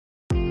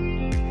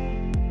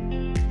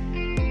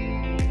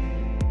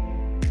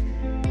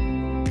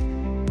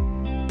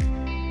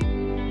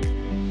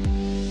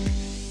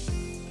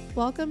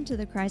Welcome to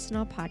the Christ and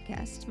All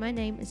podcast. My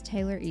name is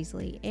Taylor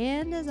Easley,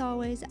 and as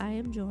always, I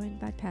am joined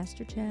by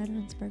Pastor Chad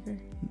Hunsberger.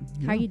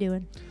 Yeah. How are you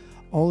doing?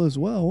 All is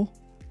well.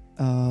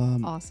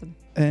 Awesome.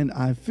 And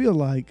I feel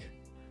like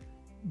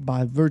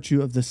by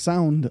virtue of the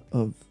sound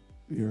of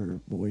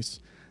your voice,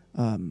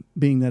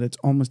 being that it's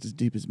almost as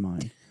deep as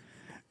mine,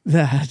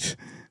 that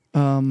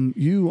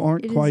you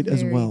aren't quite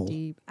as well.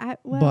 Deep.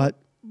 But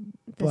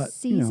the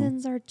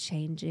seasons are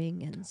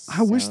changing, and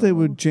I wish they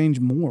would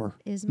change more.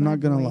 Is I'm my not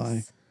gonna voice.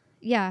 lie.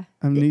 Yeah,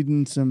 I'm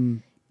needing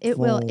some. it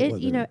fall will. It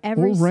weather.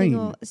 every Or rain,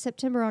 single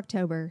September,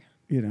 October.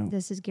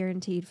 This is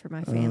guaranteed for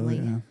my family.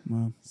 Yeah,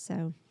 well,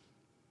 So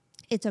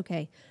it's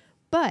okay.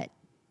 But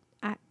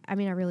I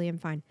really am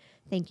fine.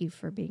 Thank you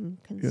for being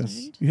concerned.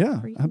 yes, yeah,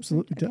 Were you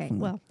absolutely, concerned? Okay,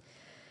 definitely. well,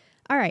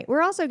 all right.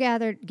 We're also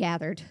gathered.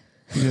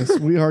 Yes,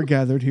 we are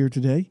gathered here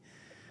today,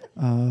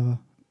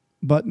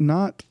 but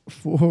not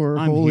for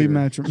I'm holy here.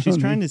 matrimony. She's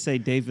trying to say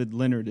David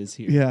Leonard is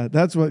here. Yeah,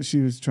 that's what she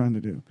was trying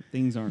to do.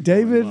 Things aren't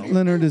David going well.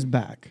 Leonard is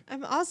back.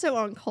 I'm also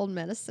on cold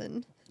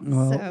medicine.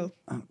 Well, So,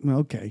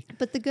 okay.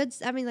 but the good,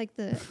 like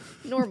the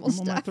normal I'm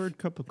on my stuff. third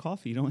cup of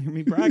coffee. You don't hear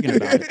me bragging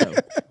about it,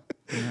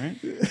 though. All right?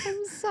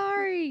 I'm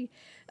sorry.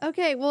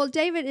 Okay, well,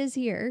 David is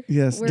here.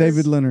 Yes,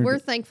 David Leonard. We're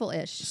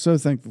thankful-ish. So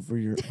thankful for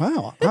your.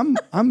 Wow,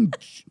 I'm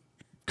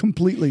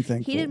completely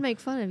thankful. He didn't make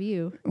fun of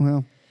you.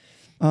 Well,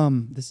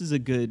 This is a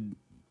good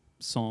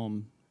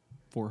psalm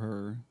for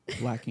her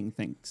lacking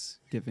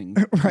thanksgiving.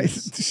 right.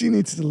 She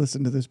needs to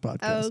listen to this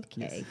podcast.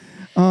 Okay.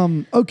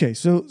 Okay.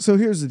 So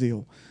here's the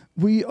deal.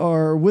 We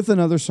are with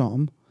another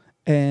psalm,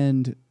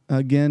 and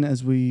again,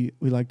 as we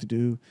like to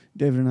do,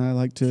 David and I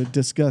like to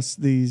discuss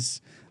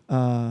these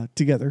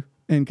together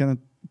and kind of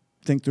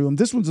think through them.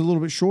 This one's a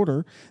little bit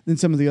shorter than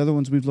some of the other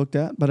ones we've looked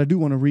at, but I do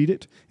want to read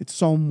it. It's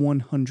Psalm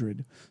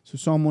 100. So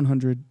Psalm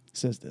 100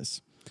 says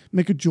this: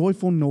 "Make a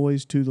joyful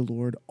noise to the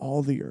Lord,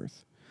 all the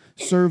earth.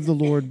 Serve the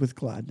Lord with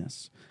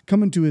gladness.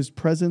 Come into his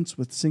presence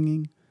with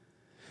singing.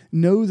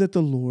 Know that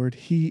the Lord,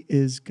 he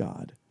is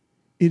God.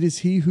 It is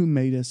he who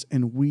made us,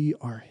 and we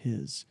are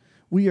his.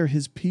 We are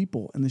his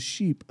people and the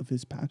sheep of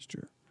his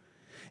pasture.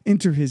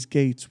 Enter his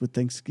gates with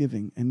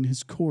thanksgiving and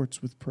his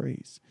courts with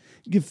praise.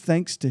 Give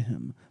thanks to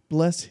him.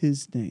 Bless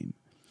his name.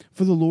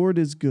 For the Lord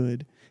is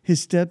good.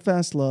 His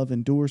steadfast love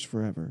endures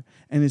forever,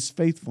 and his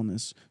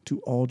faithfulness to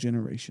all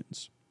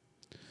generations."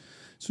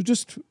 So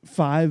just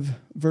 5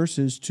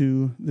 verses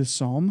to this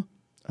psalm.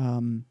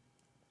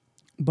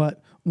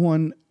 But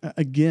one,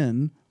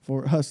 again,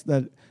 for us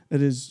that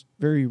is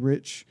very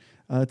rich.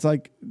 It's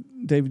like,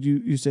 David,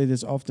 you say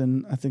this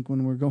often, I think,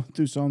 when we're going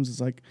through Psalms. It's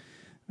like,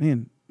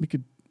 man, we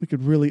could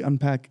really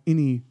unpack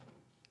any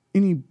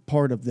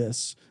part of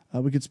this.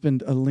 We could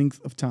spend a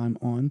length of time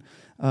on.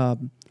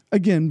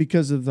 Again,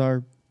 because of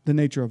the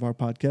nature of our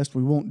podcast,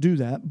 we won't do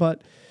that.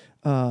 But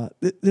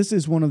this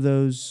is one of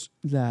those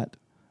that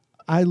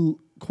I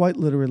quite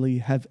literally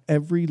have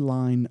every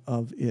line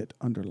of it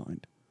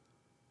underlined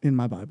in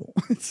my Bible.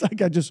 It's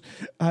like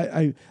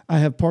I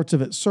have parts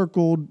of it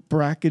circled,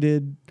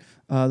 bracketed,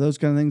 those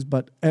kind of things,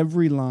 but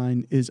every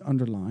line is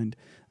underlined.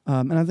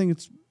 And I think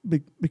it's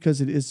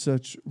because it is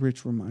such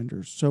rich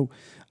reminders. So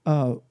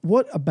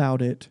what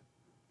about it?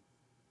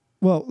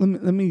 Well,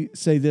 let me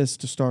say this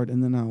to start,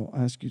 and then I'll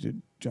ask you to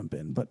jump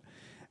in. But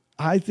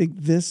I think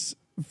this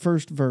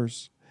first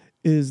verse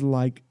is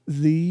like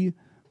the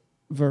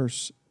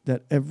verse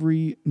that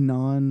every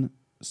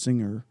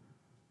non-singer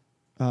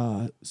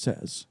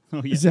says.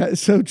 Oh, yeah. Is that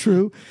so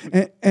true?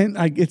 And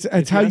it's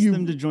If how you ask you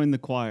them to join the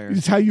choir.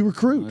 it's how you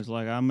recruit. It's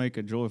like, I make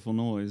a joyful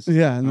noise.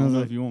 Yeah, I and don't know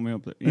like, if you want me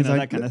up there. it's That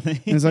like kind of thing.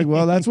 And it's like,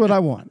 well, that's what I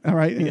want. All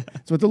right, Yeah.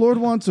 It's what the Lord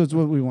wants, so it's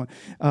what we want.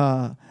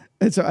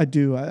 And so I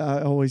do.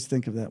 I always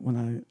think of that when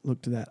I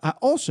look to that. I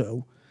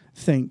also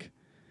think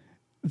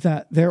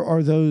that there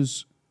are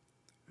those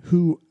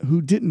who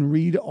didn't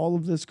read all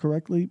of this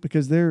correctly,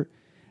 because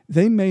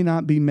they may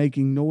not be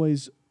making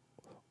noise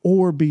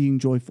or being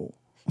joyful.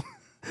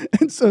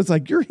 And so it's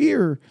like, you're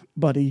here,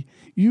 buddy.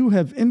 You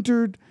have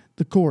entered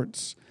the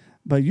courts,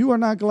 but you are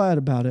not glad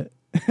about it,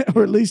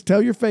 or at least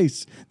tell your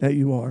face that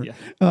you are.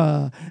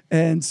 Yeah.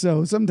 And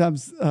so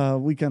sometimes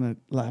we kind of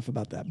laugh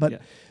about that.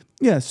 But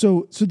yeah,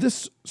 so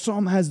this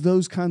psalm has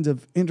those kinds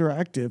of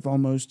interactive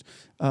almost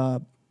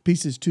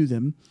pieces to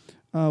them.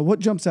 What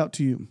jumps out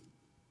to you?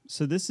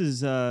 So this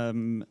is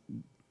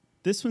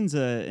this one's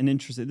an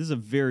interesting. This is a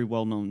very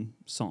well known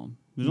psalm.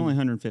 There's only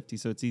 150,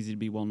 so it's easy to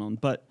be well known.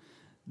 But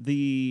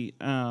the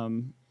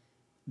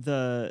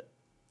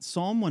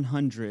Psalm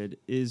 100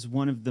 is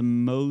one of the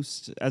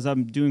most, as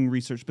I'm doing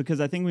research, because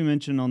I think we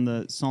mentioned on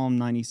the Psalm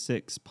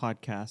 96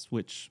 podcast,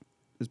 which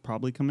is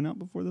probably coming out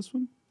before this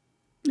one.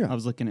 Yeah, I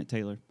was looking at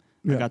Taylor.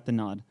 Yeah. I got the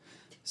nod.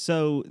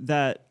 So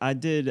that I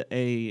did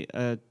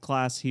a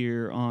class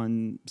here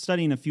on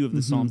studying a few of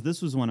the Psalms.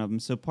 This was one of them.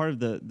 So part of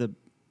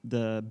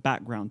the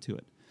background to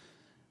it.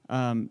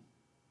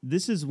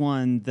 This is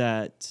one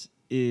that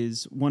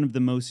is one of the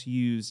most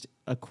used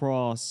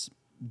across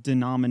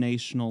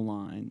denominational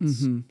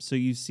lines. Mm-hmm. So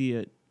you see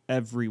it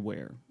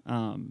everywhere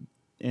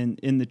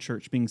in the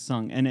church being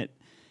sung. And it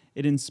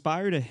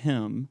inspired a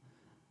hymn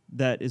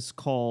that is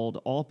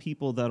called "All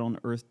People That on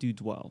Earth Do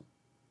Dwell."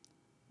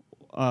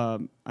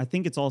 I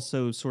think it's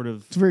also sort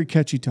of It's a very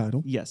catchy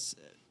title. yes,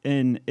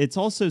 and it's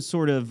also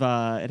sort of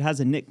it has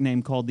a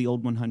nickname called the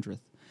Old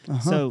 100th.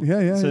 So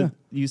Yeah.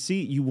 you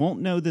see, you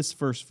won't know this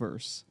first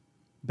verse,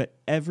 but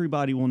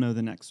everybody will know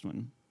the next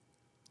one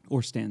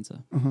or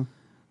stanza.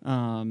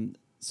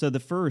 So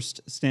the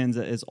first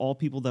stanza is, "All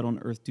people that on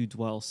earth do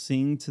dwell,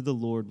 sing to the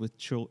Lord with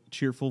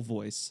cheerful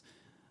voice.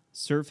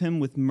 Serve him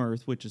with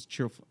mirth," which is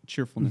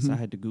cheerfulness. I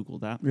had to Google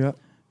that. Yeah.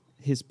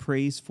 "His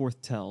praise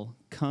forth tell.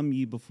 Come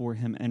ye before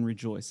him and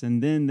rejoice."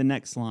 And then the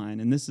next line,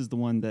 and this is the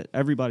one that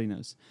everybody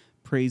knows.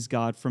 "Praise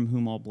God from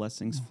whom all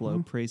blessings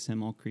flow. Praise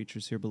him, all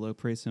creatures here below.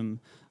 Praise him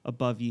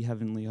above ye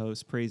heavenly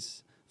hosts.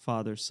 Praise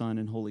Father, Son,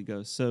 and Holy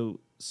Ghost." So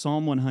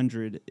Psalm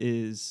 100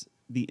 is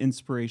the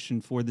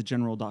inspiration for the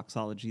general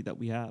doxology that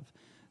we have.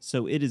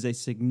 So it is a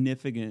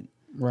significant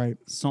Right.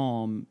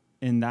 psalm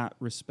in that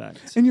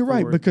respect. And you're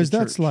right, for because the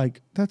that's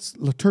church. that's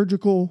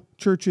liturgical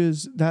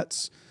churches,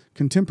 that's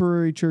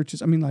contemporary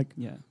churches. I mean, like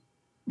Yeah.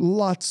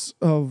 lots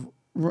of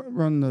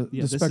run the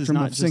This is spectrum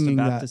not of just singing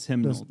a Baptist that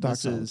hymnal. This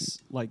doxology.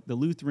 is like the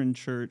Lutheran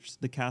Church,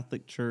 the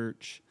Catholic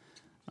Church.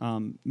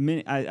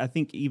 I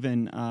think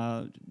even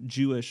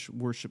Jewish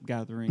worship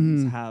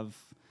gatherings have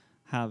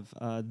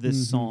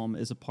this psalm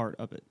as a part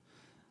of it.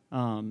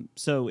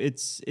 So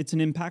it's an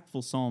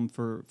impactful psalm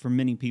for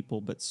many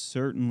people, but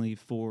certainly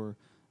for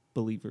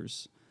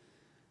believers.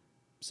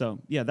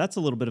 So yeah, that's a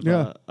little bit of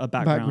a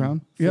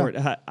background for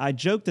it. I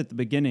joked at the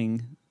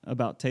beginning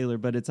about Taylor,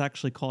 but it's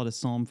actually called a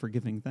psalm for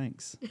giving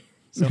thanks.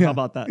 So how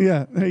about that?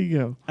 Yeah, there you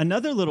go.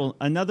 Another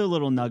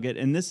little nugget,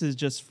 and this is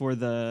just for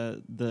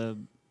the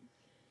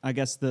I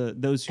guess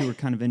those who are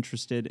kind of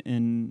interested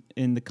in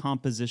the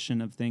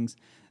composition of things.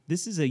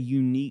 This is a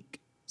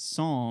unique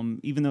psalm,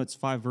 even though it's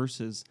 5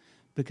 verses,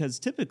 because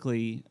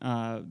typically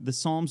the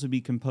psalms would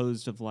be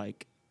composed of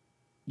like,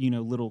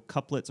 little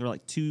couplets or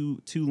like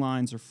two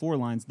lines or 4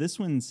 lines. This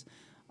one's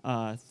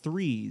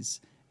 3s,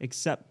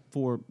 except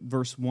for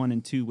verse 1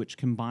 and 2, which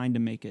combine to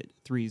make it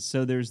 3s.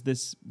 So there's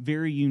this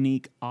very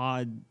unique,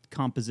 odd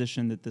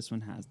composition that this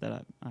one has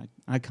that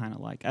I kind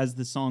of like. As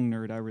the song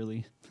nerd, I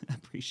really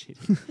appreciate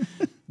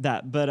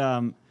that. But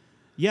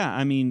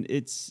I mean,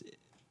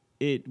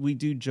 we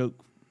do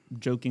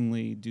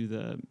jokingly do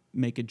the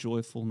 "make a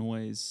joyful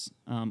noise,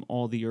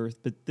 all the earth,"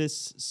 but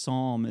this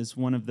psalm is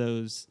one of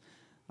those,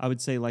 I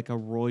would say, like a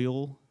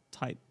royal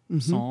type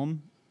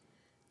psalm.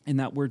 And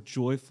that word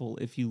 "joyful,"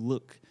 if you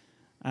look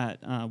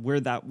at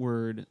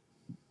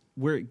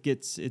where it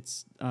gets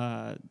its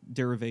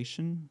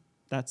derivation,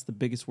 that's the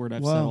biggest word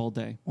I've said all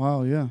day.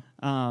 Wow, yeah.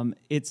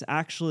 It's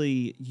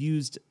actually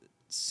used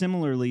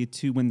similarly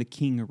to when the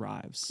king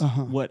arrives.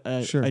 What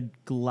a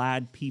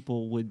glad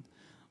people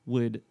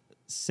would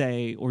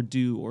say or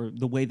do, or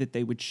the way that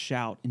they would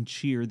shout and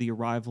cheer the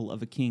arrival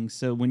of a king.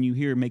 So when you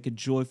hear "make a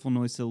joyful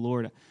noise to the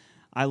Lord,"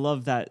 I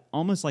love that,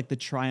 almost like the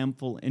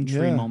triumphal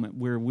entry moment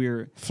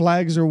where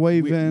flags are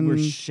waving, we're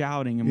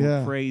shouting and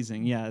we're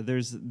praising. Yeah,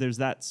 there's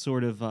that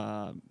sort of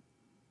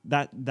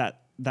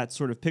that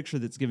sort of picture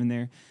that's given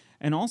there.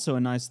 And also a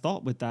nice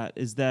thought with that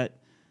is that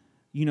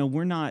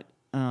we're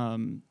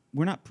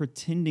not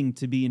pretending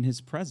to be in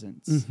his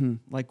presence.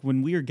 Like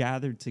when we are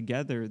gathered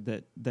together,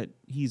 that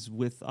he's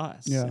with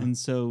us. And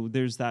so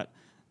there's that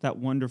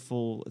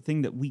wonderful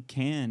thing that we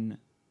can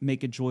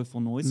make a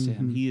joyful noise to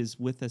him. He is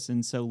with us,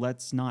 and so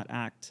let's not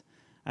act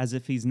as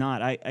if he's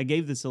not. I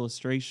gave this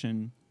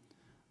illustration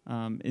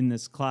in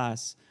this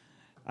class.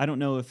 I don't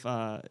know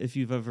if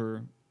you've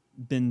ever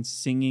been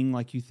singing,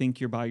 like you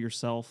think you're by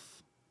yourself,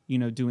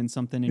 doing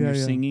something and you're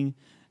singing,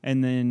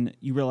 and then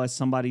you realize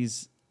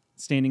somebody's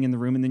standing in the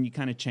room, and then you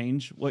kind of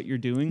change what you're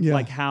doing.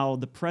 Like how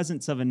the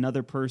presence of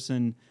another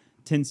person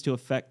tends to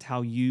affect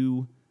how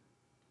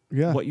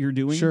what you're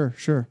doing.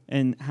 Sure.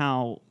 And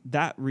how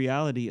that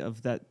reality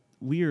of that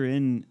we are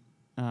in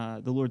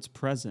the Lord's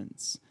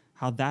presence,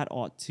 how that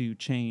ought to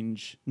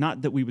change.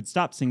 Not that we would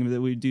stop singing, but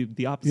that we would do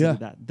the opposite of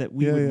that. That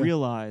we would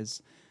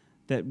realize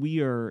that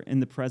we are in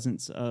the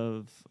presence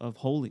of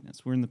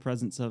holiness. We're in the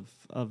presence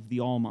of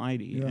the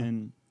Almighty,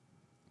 and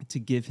to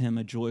give him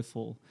a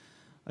joyful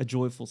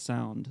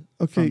sound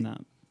from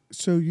that.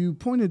 So you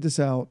pointed this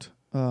out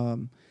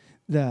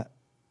that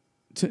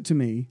to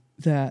me,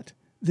 that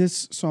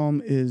this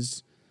psalm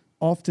is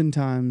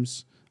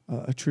oftentimes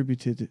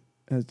attributed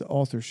as the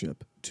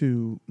authorship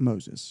to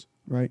Moses,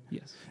 right?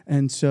 Yes.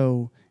 And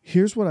so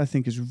here's what I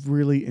think is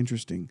really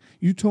interesting.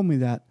 You told me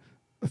that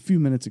a few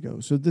minutes ago,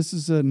 so this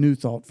is a new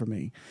thought for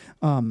me.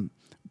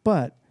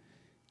 But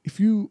if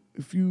you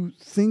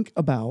think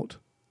about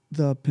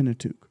the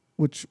Pentateuch,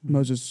 which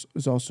Moses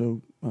is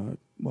also,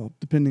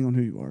 depending on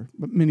who you are,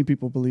 but many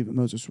people believe that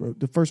Moses wrote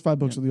the first 5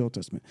 books of the Old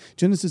Testament: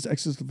 Genesis,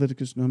 Exodus,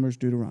 Leviticus, Numbers,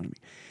 Deuteronomy,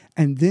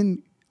 and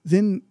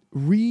then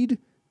read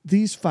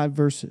these 5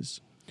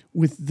 verses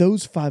with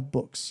those 5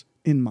 books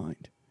in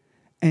mind,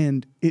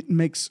 and it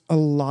makes a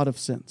lot of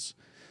sense.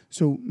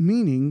 So,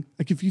 meaning,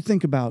 like if you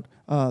think about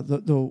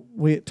the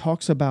way it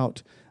talks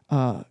about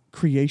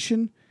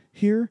creation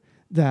here,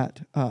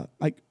 that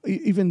like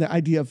even the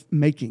idea of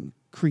making,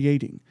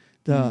 creating.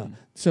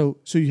 So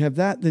you have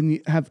that, then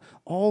you have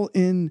all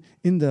in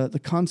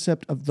the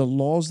concept of the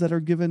laws that are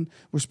given.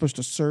 We're supposed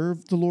to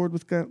serve the Lord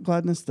with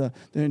gladness, the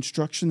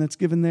instruction that's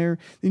given there.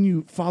 Then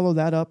you follow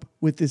that up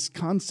with this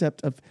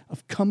concept of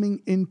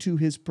coming into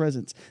his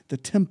presence, the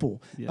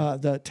temple,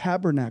 the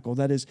tabernacle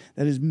that is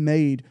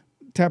made.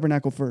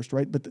 Tabernacle first,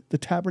 right? But the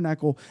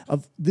tabernacle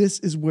of this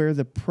is where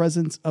the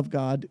presence of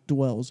God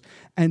dwells.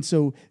 And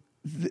so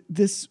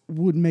this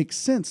would make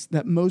sense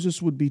that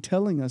Moses would be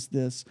telling us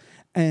this,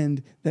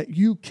 and that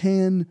you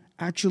can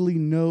actually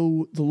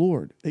know the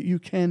Lord, that you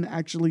can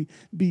actually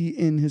be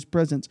in his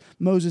presence.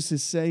 Moses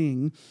is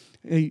saying,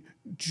 hey,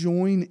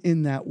 join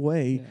in that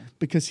way,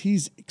 because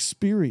he's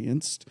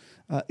experienced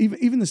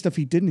even the stuff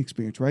he didn't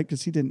experience, right?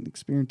 Because he didn't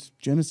experience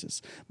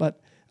Genesis, but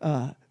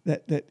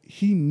that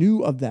he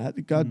knew of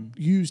that God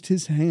used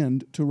his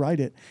hand to write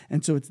it.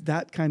 And so it's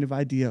that kind of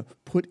idea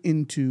put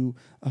into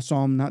a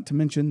psalm, not to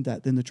mention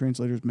that then the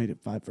translators made it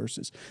 5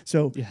 verses.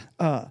 So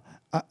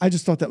I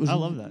just thought that was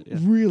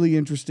really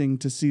interesting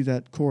to see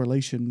that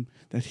correlation,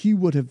 that he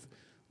would have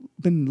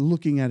been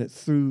looking at it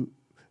through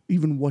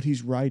even what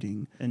he's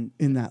writing in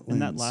that lens.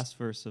 And that last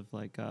verse of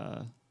like,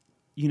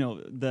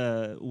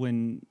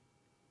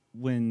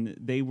 when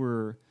they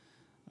were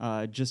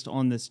just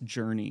on this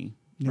journey,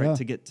 right,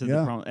 to get to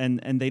the promise,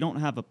 and they don't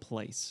have a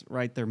place,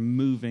 right? They're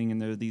moving, and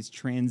they're these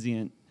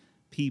transient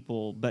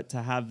people, but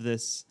to have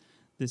this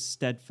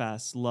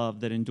steadfast love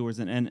that endures,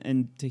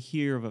 and to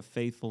hear of a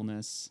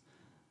faithfulness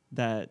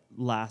that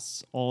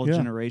lasts all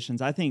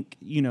generations. I think,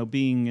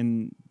 being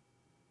in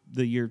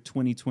the year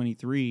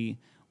 2023,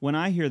 when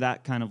I hear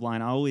that kind of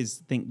line, I always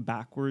think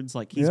backwards,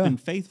 like he's been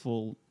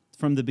faithful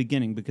from the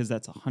beginning, because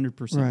that's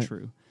 100%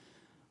 true.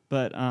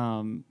 But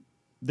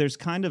there's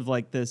kind of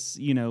like this,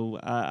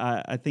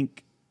 I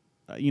think,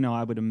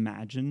 I would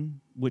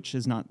imagine, which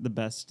is not the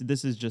best.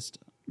 This is just,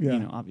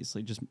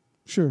 obviously just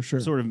sure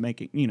sort of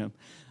making,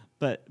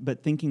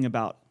 but thinking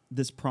about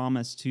this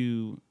promise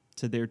to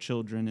their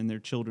children and their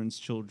children's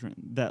children,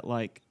 that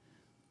like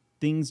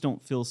things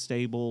don't feel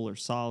stable or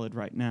solid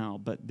right now,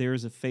 but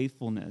there's a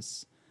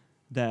faithfulness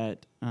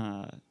that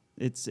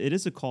it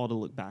is a call to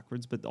look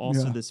backwards, but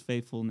also this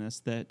faithfulness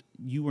that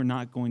you are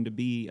not going to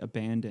be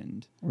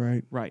abandoned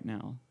right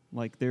now.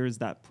 Like there is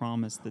that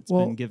promise that's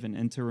been given,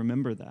 and to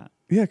remember that.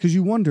 Yeah, because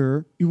you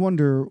wonder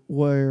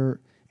where,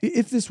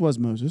 if this was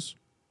Moses,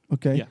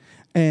 okay,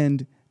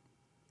 and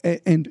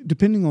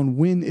depending on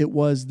when it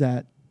was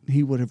that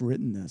he would have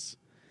written this,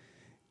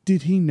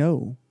 did he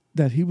know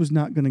that he was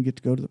not going to get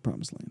to go to the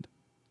promised land?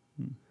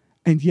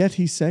 And yet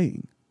he's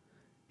saying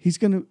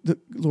the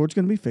Lord's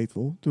going to be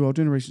faithful through all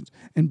generations.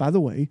 And by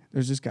the way,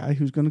 there's this guy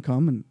who's going to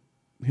come, and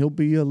he'll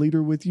be a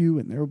leader with you,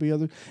 and there will be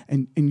other,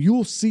 and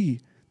you'll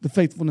see the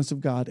faithfulness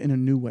of God in a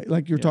new way.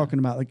 Like you're talking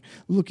about, like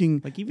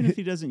looking. Like even if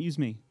he doesn't use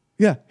me.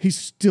 Yeah, he's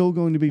still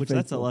going to be faithful.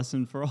 That's a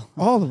lesson for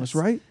all of us,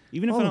 right?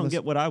 Even if I don't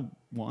get what I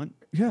want,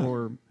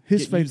 or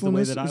his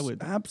faithfulness the way that I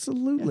would.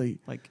 Absolutely.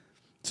 Yeah, like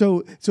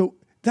so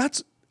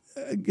that's,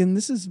 again,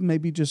 this is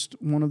maybe just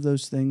one of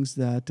those things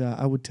that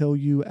I would tell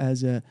you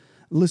as a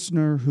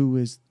listener who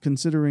is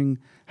considering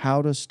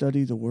how to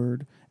study the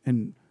Word.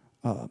 And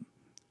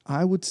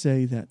I would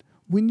say that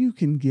when you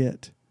can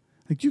get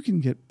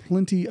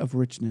plenty of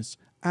richness,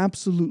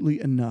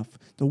 absolutely enough.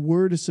 The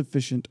Word is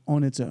sufficient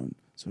on its own.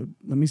 So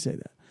let me say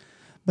that.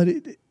 But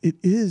it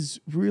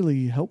is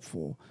really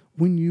helpful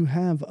when you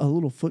have a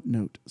little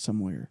footnote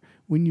somewhere,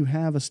 when you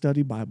have a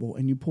study Bible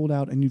and you pulled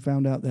out and you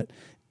found out that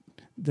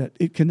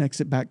it connects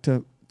it back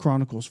to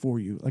Chronicles for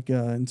you, like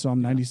in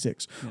Psalm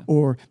 96,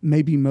 or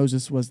maybe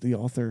Moses was the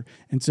author.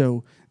 And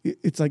so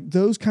it's like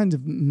those kinds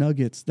of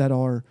nuggets that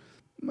are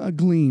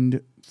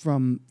gleaned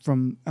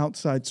from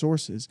outside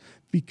sources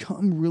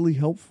become really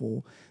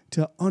helpful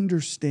to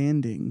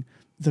understanding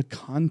the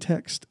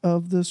context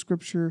of the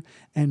Scripture,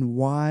 and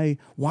why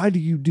do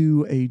you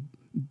do a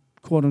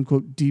quote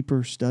unquote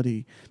deeper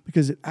study,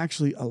 because it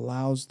actually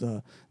allows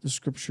the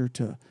Scripture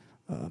to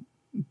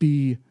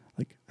be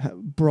like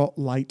brought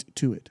light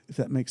to it, if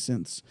that makes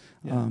sense,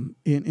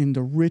 in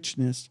the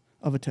richness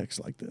of a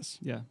text like this.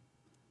 Yeah,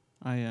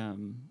 I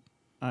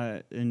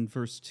in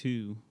verse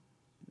 2,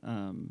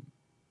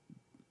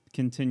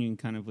 continuing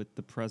kind of with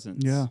the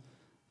presence,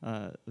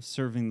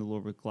 serving the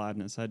Lord with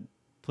gladness. I'd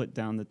put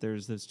down that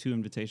there's those 2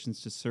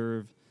 invitations to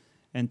serve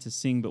and to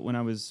sing. But when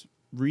I was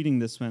reading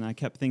this one, I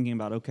kept thinking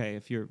about, okay,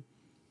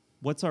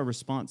 what's our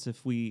response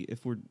if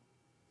we're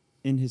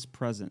in His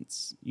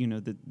presence?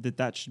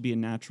 That should be a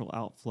natural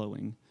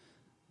outflowing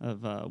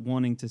of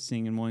wanting to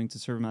sing and wanting to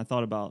serve Him. I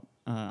thought about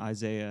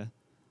Isaiah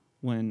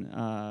when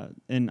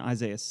in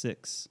Isaiah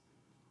 6,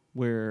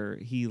 where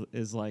he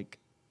is like,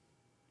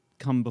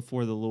 come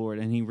before the Lord,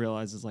 and he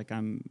realizes like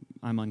I'm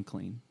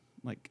unclean,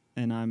 like,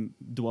 and I'm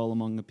dwell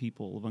among a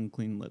people of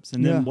unclean lips.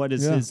 And then what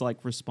is his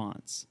like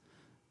response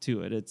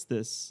to it? It's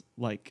this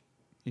like,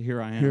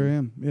 here I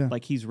am. Yeah.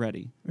 Like he's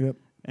ready. Yep.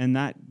 And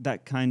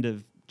that kind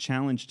of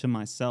challenge to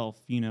myself,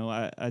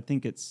 I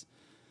think it's,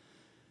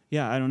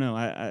 I don't know.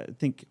 I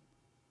think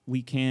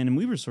we can, and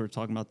we were sort of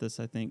talking about this,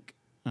 I think,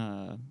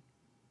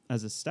 a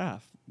as a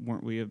staff,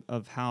 weren't we,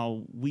 of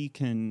how we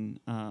can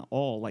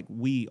all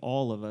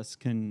of us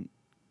can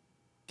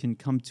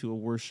come to a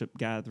worship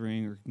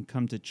gathering or can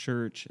come to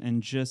church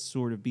and just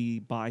sort of be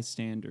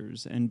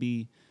bystanders and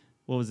be,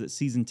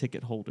 season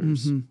ticket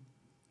holders,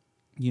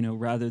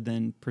 rather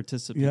than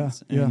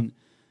participants.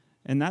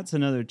 And that's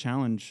another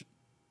challenge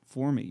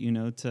for me,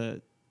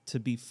 to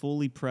be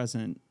fully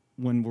present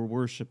when we're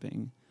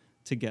worshiping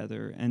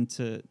together, and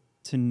to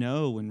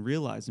know and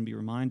realize and be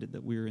reminded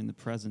that we're in the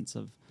presence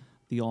of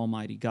the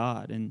Almighty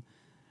God. And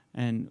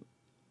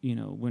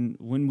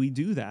when we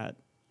do that,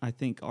 I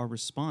think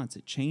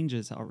it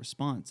changes our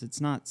response.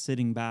 It's not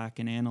sitting back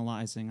and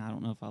analyzing, I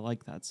don't know if I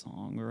like that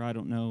song, or I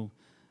don't know,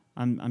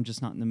 I'm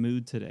just not in the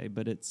mood today,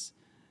 but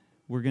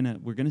we're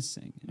gonna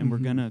sing, and we're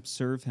gonna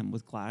serve him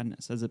with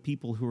gladness as a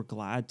people who are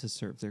glad to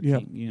serve their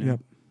King. Yeah,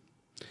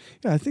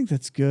 I think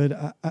that's good.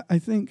 I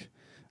think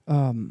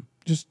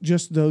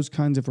just those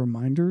kinds of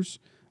reminders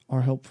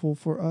are helpful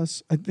for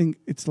us. I think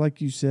it's like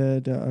you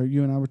said, or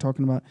you and I were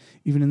talking about,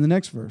 even in the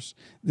next verse,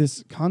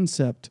 this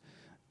concept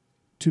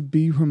to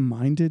be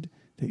reminded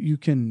that you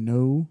can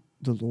know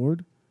the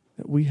Lord,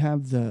 that we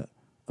have the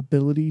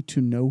ability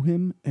to know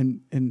him.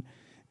 And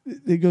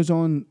it goes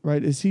on,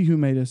 right? It's he who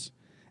made us,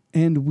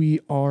 and we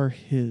are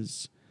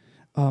his.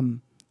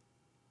 Some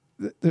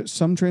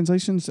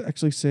translations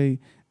actually say,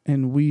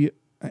 and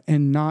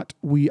not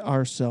we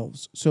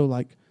ourselves. So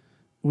like,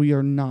 we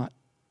are not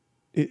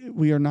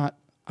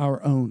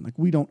our own. Like,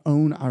 we don't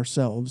own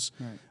ourselves.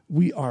 Right.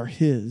 We are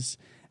his.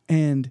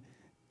 And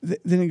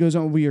then it goes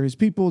on, we are his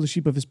people, the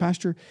sheep of his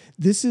pasture.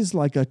 This is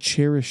like a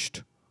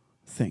cherished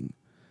thing.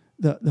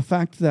 The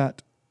fact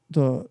that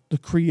the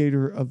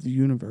creator of the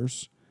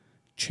universe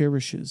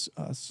cherishes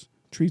us,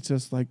 treats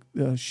us like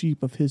the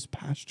sheep of his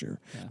pasture,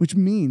 which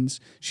means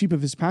sheep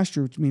of his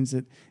pasture, which means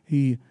that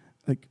he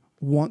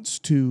wants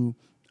to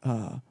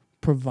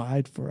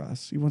provide for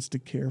us. He wants to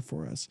care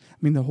for us. I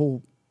mean, the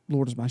whole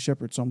Lord is my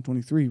shepherd, Psalm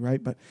 23,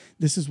 right? But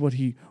this is what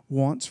he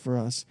wants for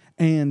us.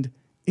 And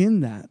in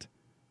that,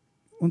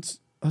 wants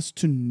us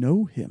to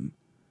know him.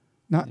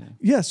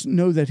 Yes,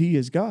 know that he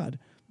is God,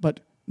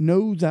 but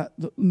know the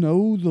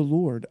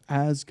Lord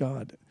as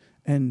God.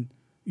 And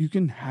you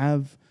can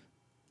have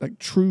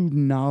true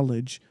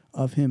knowledge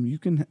of him.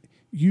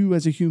 You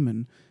as a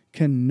human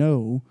can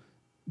know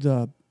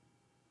the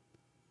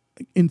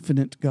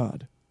infinite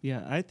God.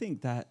 Yeah, I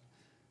think that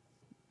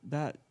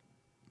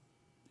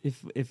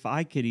if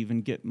I could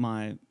even get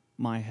my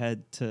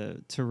head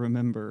to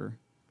remember,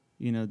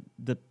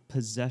 the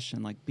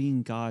possession, like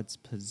being God's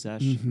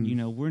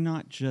possession. We're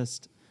not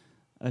just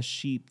a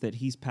sheep that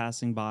he's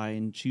passing by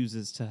and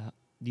chooses to,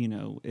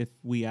 if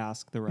we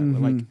ask the right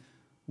way. Like,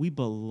 we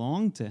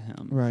belong to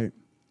him. Right.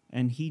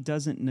 And he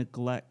doesn't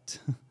neglect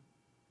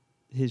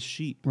his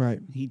sheep. Right.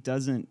 He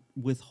doesn't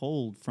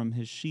withhold from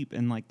his sheep.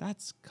 And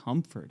that's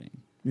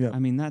comforting. Yeah. I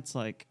mean, that's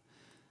I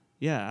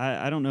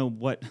don't know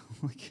what,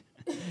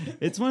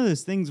 it's one of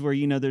those things where,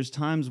 there's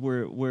times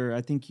where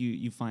I think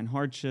you find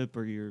hardship,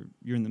 or you're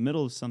in the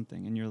middle of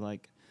something, and you're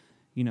like,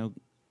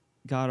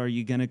 God, are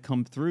you going to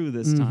come through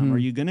this time? Are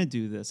you going to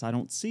do this? I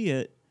don't see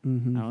it. I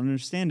don't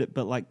understand it.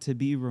 But to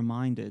be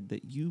reminded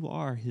that you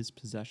are his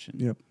possession.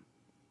 Yep.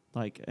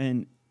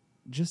 And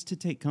just to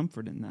take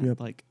comfort in that.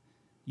 Yep.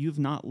 You've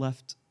not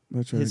left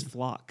That's his right.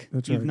 flock.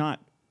 That's You've right.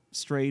 not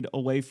strayed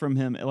away from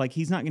him.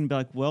 He's not going to be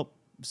like, well,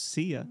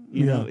 see ya.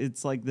 You know,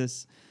 it's like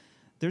this.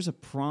 There's a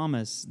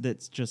promise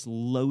that's just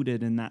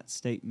loaded in that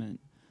statement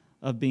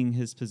of being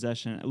his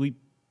possession.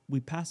 We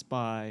passed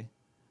by,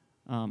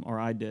 or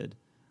I did,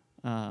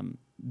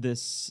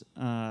 this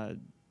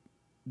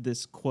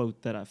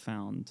quote that I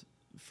found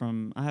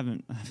from, I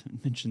haven't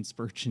mentioned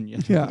Spurgeon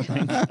yet. Yeah.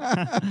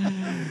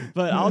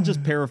 But I'll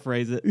just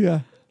paraphrase it.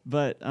 Yeah.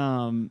 But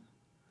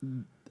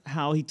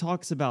how he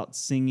talks about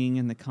singing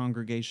and the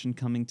congregation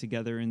coming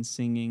together and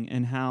singing,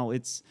 and how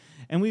it's,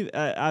 and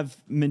I've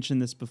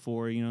mentioned this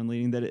before, in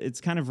leading, that it's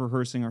kind of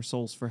rehearsing our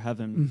souls for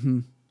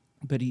heaven.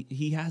 But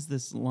he has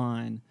this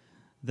line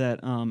that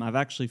I've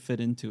actually fit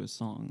into a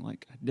song, I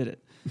did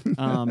it.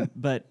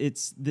 But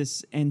it's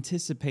this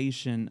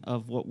anticipation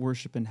of what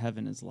worship in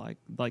heaven is like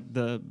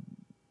the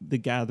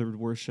gathered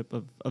worship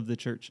of the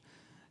church.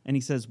 And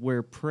he says,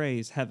 where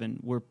praise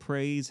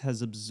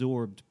has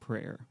absorbed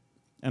prayer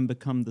and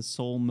become the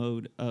sole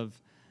mode of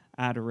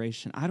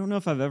adoration. I don't know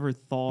if I've ever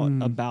thought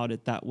about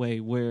it that way,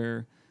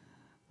 where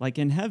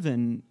in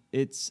heaven,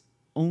 it's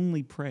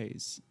only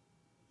praise.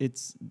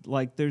 It's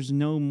there's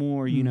no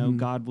more,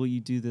 God, will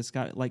you do this?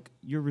 God,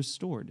 you're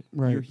restored,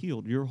 Right. You're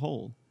healed, you're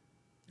whole.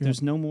 Yep.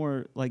 There's no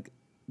more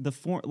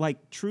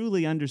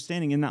truly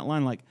understanding in that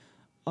line,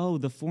 oh,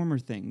 the former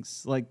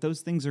things,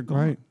 those things are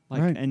gone.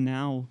 Right. And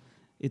now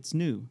it's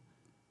new.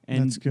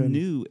 And That's good.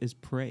 New is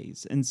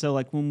praise. And so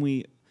when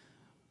we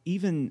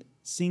even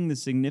seeing the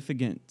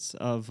significance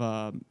of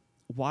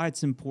why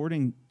it's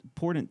important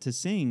to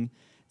sing,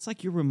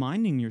 it's you're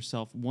reminding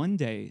yourself one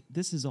day,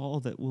 this is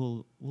all that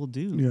we'll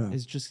do,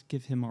 is just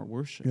give him our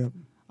worship. Yep.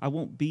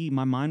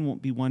 My mind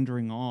won't be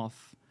wandering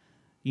off,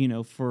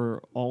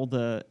 for all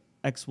the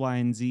X, Y,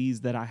 and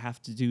Z's that I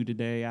have to do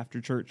today after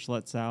church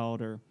lets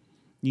out, or,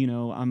 you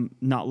know, I'm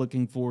not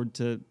looking forward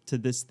to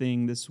this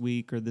thing this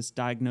week or this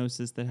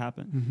diagnosis that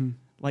happened. Mm-hmm.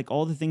 Like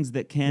all the things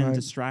that can Right.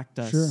 distract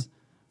us Sure.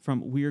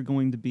 from, we're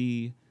going to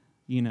be,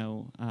 you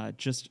know,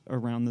 just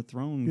around the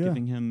throne, Yeah.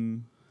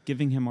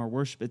 giving him our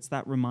worship. It's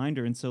that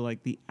reminder. And so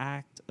like the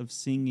act of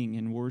singing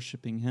and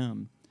worshiping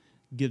him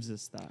gives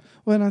us that.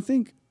 Well, and I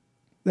think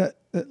that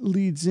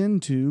leads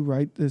into,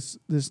 right, this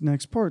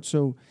next part.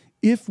 So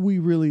if we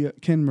really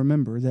can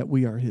remember that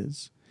we are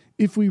his,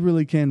 if we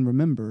really can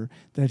remember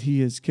that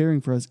he is caring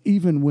for us,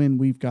 even when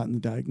we've gotten the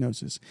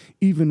diagnosis,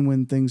 even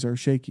when things are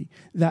shaky,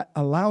 that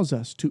allows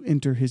us to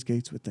enter his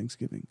gates with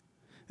thanksgiving.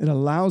 It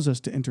allows us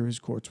to enter his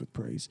courts with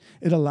praise.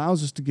 It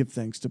allows us to give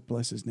thanks, to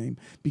bless his name,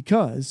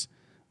 because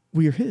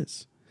we are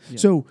his. Yeah.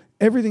 So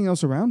everything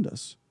else around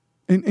us,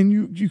 and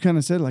you kind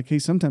of said like, hey,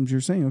 sometimes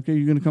you're saying, okay,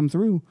 you're going to come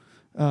through.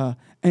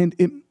 And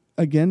it,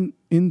 again,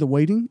 in the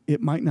waiting,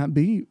 it might not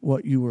be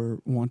what you were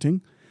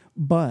wanting,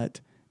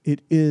 but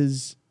it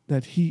is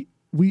that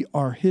we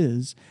are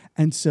his.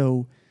 And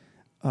so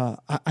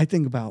I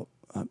think about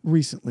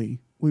recently,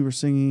 we were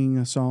singing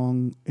a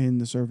song in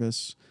the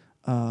service,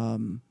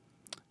 and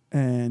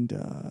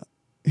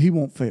He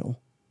Won't Fail.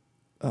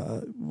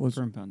 Was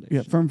Firm foundation.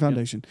 Yeah, Firm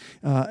Foundation.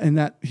 And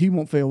that He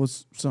Won't Fail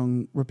was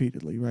sung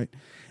repeatedly, right?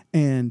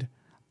 And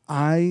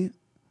I,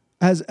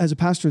 as a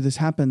pastor, this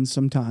happens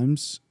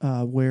sometimes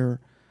where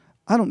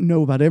I don't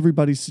know about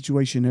everybody's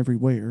situation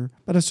everywhere,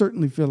 but I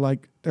certainly feel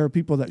like there are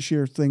people that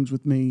share things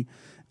with me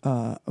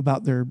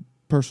about their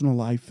personal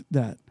life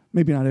that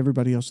maybe not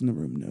everybody else in the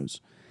room knows.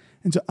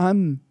 And so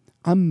I'm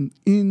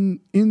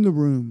in the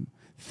room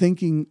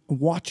thinking,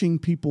 watching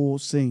people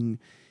sing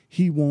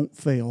He Won't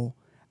Fail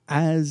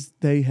as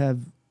they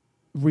have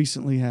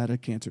recently had a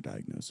cancer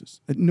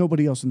diagnosis that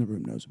nobody else in the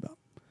room knows about.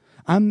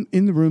 I'm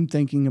in the room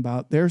thinking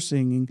about their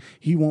singing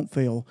He Won't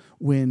Fail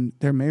when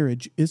their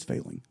marriage is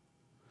failing.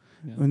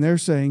 Yeah. When they're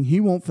saying He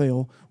won't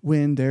fail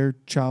when their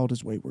child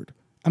is wayward.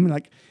 I mean,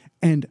 like,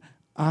 and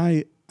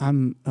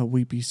I'm a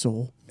weepy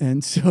soul.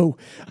 And so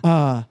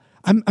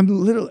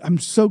I'm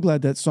so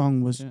glad that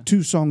song was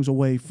 2 songs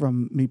away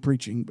from me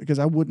preaching, because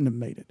I wouldn't have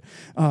made it.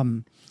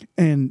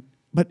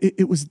 But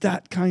it was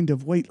that kind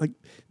of weight. Like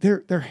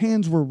their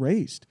hands were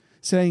raised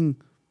saying,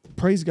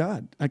 praise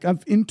God. Like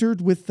I've entered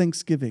with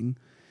thanksgiving.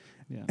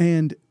 Yeah.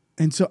 And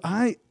so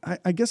I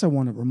guess I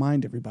want to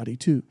remind everybody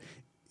too,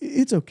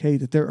 it's okay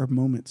that there are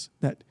moments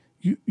that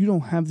you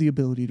don't have the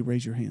ability to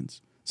raise your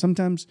hands.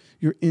 Sometimes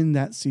you're in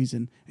that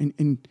season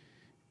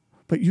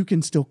but you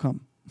can still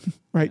come,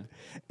 right?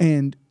 Yeah.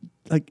 And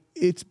like,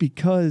 it's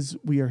because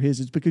we are his.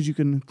 It's because you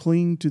can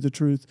cling to the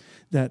truth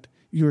that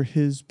you're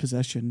his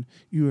possession.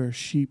 You are a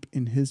sheep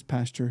in his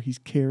pasture. He's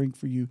caring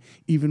for you,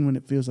 even when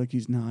it feels like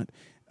he's not.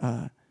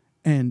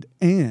 And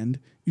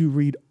you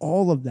read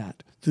all of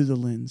that through the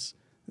lens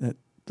that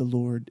the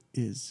Lord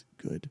is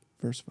good.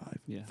 Verse 5,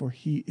 For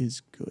he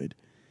is good.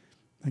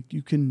 Like,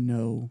 you can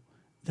know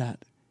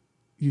that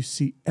you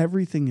see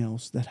everything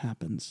else that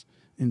happens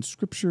in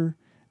Scripture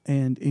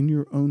and in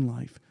your own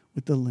life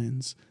with the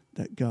lens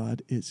that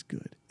God is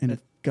good. And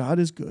if God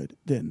is good,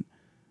 then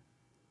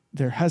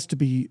there has to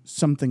be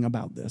something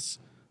about this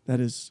that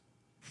is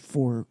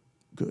for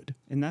good.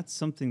 And that's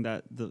something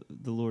that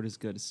the Lord is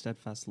good. His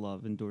steadfast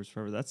love endures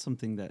forever. That's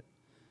something that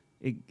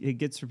it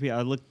gets repeated.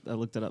 I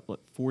looked it up,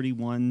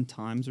 41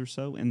 times or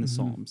so in the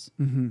Psalms.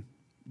 Mm-hmm.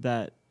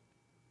 That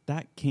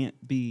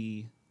can't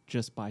be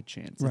just by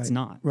chance. Right. It's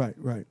not.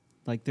 Right.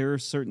 Like, there are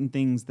certain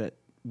things that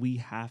we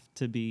have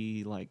to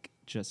be like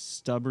just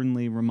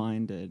stubbornly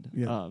reminded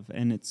of,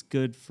 and it's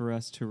good for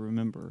us to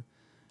remember.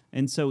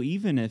 And so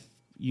even if,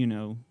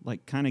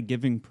 like, kind of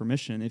giving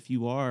permission, if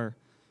you are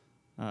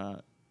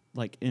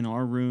like in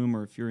our room,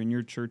 or if you're in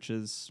your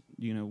church's,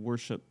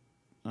 worship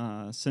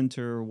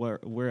center or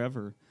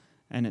wherever,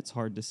 and it's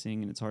hard to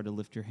sing and it's hard to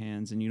lift your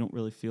hands and you don't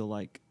really feel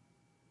like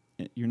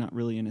you're not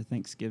really in a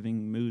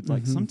Thanksgiving mood,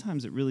 like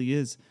sometimes it really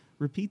is,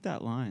 repeat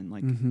that line,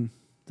 like,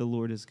 the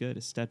Lord is good,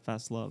 his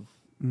steadfast love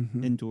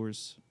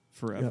endures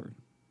forever.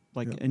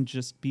 And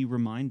just be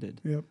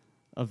reminded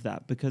of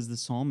that, because the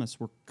psalmists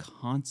were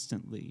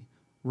constantly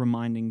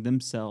reminding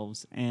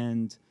themselves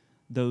and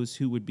those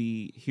who would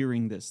be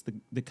hearing this,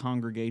 the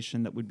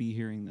congregation that would be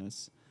hearing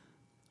this,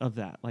 of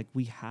that. Like,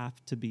 we have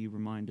to be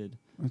reminded.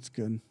 That's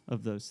good.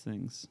 Of those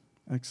things.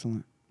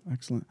 Excellent.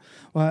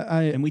 Well,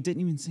 and we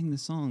didn't even sing the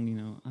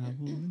song, I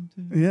will enter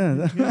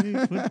the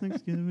gates with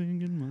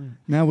thanksgiving in mind.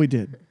 Now we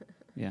did.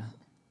 Yeah.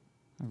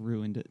 I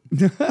ruined it.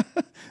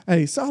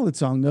 Hey, solid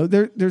song though.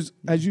 There's,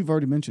 as you've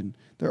already mentioned,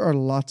 there are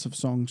lots of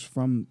songs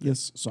from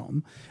this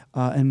psalm,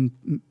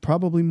 and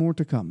probably more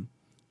to come.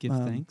 Give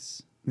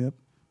thanks. Yep.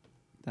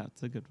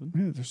 That's a good one.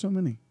 Yeah, there's so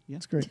many. Yeah.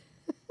 It's great.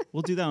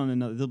 We'll do that on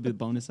another. There'll be a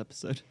bonus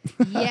episode.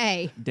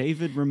 Yay.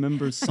 David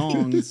remembers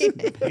songs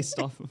based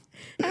off of.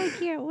 I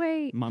can't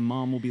wait. My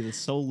mom will be the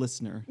sole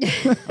listener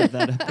of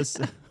that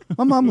episode.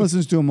 My mom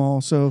listens to them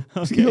all, so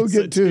you'll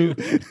get two.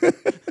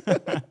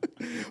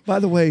 By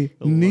the way,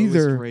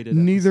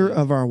 neither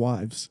of our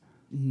wives.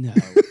 No.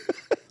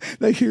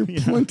 They hear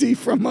plenty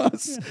from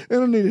us. They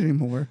don't need any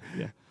more.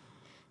 Yeah.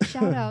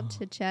 Shout out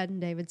to Chad and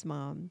David's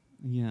mom.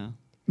 Yeah.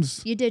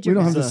 You did We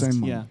your don't best. have the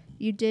same mom. Yeah.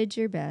 You did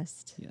your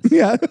best. Yes.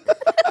 Yeah.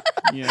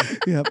 Yeah.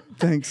 Yep.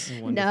 Thanks.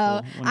 Wonderful, No,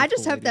 I wonderful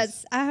just hope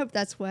ladies. I hope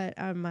that's what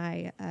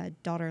my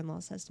daughter-in-law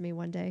says to me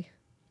one day.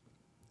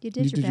 You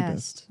did, You your, did your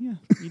best. Yeah.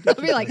 You did I'll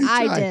be your like, best.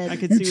 I tried. did. I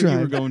could You see what you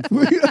were tried. going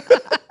for.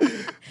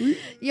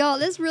 Y'all,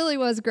 this really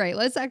was great.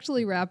 Let's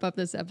actually wrap up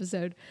this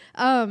episode.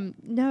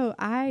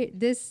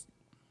 This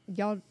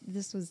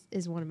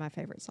is one of my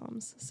favorite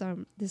Psalms.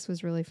 So this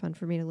was really fun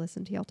for me to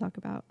listen to y'all talk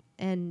about.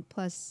 And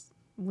plus,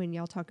 when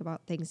y'all talk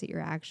about things that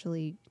you're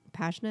actually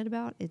passionate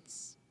about,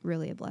 it's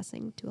really a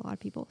blessing to a lot of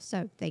people.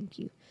 So thank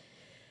you.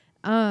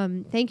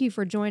 Thank you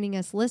for joining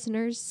us,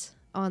 listeners,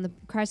 on the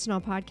Christ and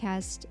All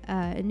podcast.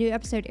 A new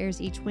episode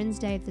airs each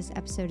Wednesday. If this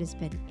episode has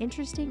been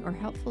interesting or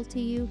helpful to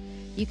you,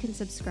 you can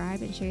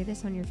subscribe and share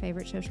this on your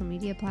favorite social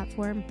media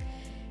platform.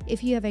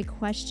 If you have a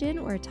question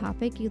or a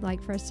topic you'd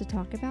like for us to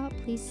talk about,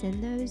 please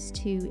send those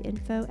to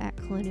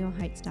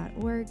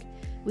info@colonialheights.org.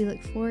 We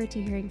look forward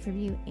to hearing from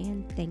you,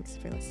 and thanks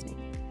for listening.